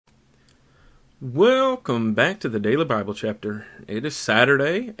Welcome back to the Daily Bible Chapter. It is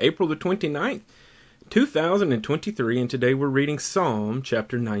Saturday, April the 29th, 2023, and today we're reading Psalm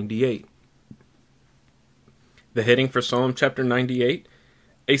chapter 98. The heading for Psalm chapter 98,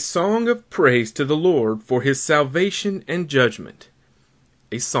 A Song of Praise to the Lord for His Salvation and Judgment.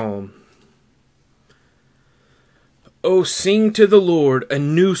 A Psalm. Oh, sing to the Lord a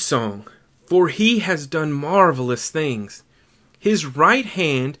new song, for He has done marvelous things. His right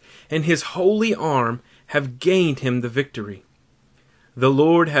hand and His holy arm have gained Him the victory. The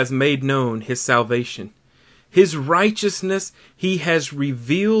Lord has made known His salvation. His righteousness He has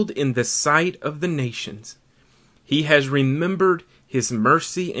revealed in the sight of the nations. He has remembered His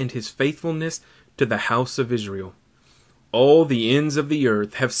mercy and His faithfulness to the house of Israel. All the ends of the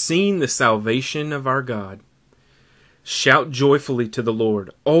earth have seen the salvation of our God. Shout joyfully to the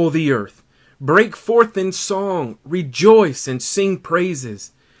Lord, all the earth. Break forth in song, rejoice and sing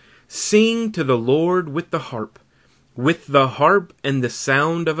praises. Sing to the Lord with the harp and the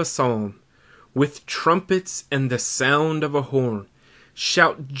sound of a psalm, with trumpets and the sound of a horn.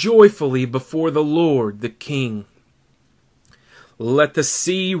 Shout joyfully before the Lord the King. Let the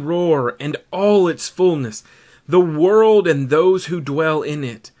sea roar and all its fullness, the world and those who dwell in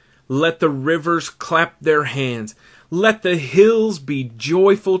it. Let the rivers clap their hands. Let the hills be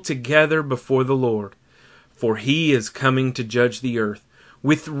joyful together before the Lord. For He is coming to judge the earth.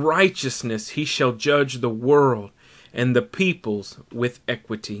 With righteousness He shall judge the world, and the peoples with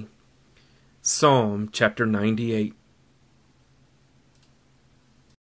equity. Psalm chapter 98.